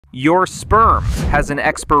Your sperm has an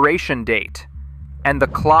expiration date, and the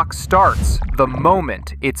clock starts the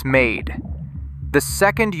moment it's made. The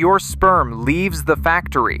second your sperm leaves the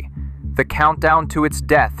factory, the countdown to its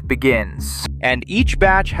death begins. And each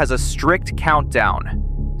batch has a strict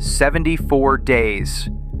countdown, 74 days.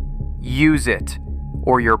 Use it,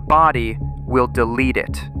 or your body will delete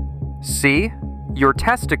it. See? Your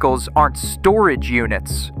testicles aren't storage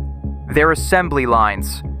units. They're assembly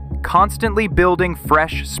lines, constantly building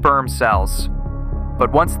fresh sperm cells.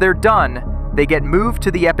 But once they're done, they get moved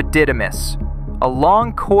to the epididymis, a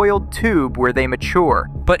long coiled tube where they mature.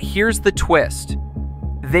 But here's the twist.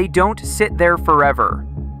 They don't sit there forever.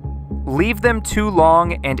 Leave them too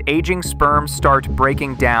long and aging sperm start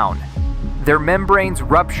breaking down. Their membranes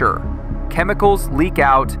rupture, chemicals leak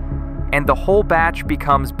out, and the whole batch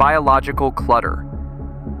becomes biological clutter.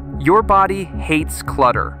 Your body hates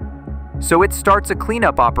clutter, so it starts a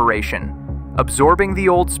cleanup operation, absorbing the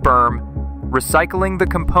old sperm, recycling the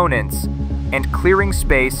components, and clearing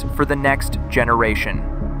space for the next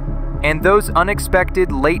generation. And those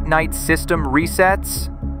unexpected late-night system resets?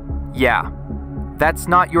 Yeah, that's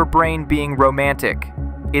not your brain being romantic,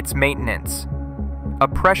 it's maintenance. A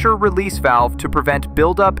pressure release valve to prevent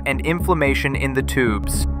buildup and inflammation in the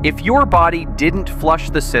tubes. If your body didn't flush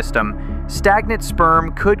the system, stagnant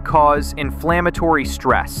sperm could cause inflammatory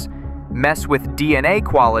stress, mess with DNA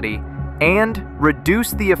quality, and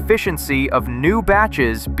reduce the efficiency of new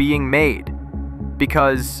batches being made.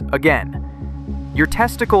 Because, again, your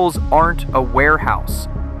testicles aren't a warehouse.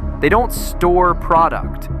 They don't store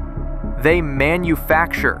product. They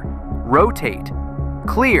manufacture, rotate,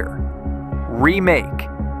 clear, remake,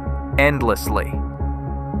 endlessly.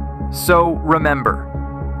 So remember,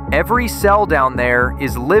 every cell down there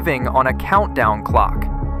is living on a countdown clock.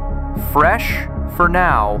 Fresh for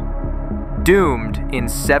now, doomed in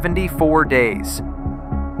 74 days.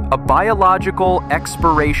 A biological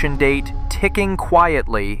expiration date ticking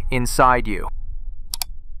quietly inside you.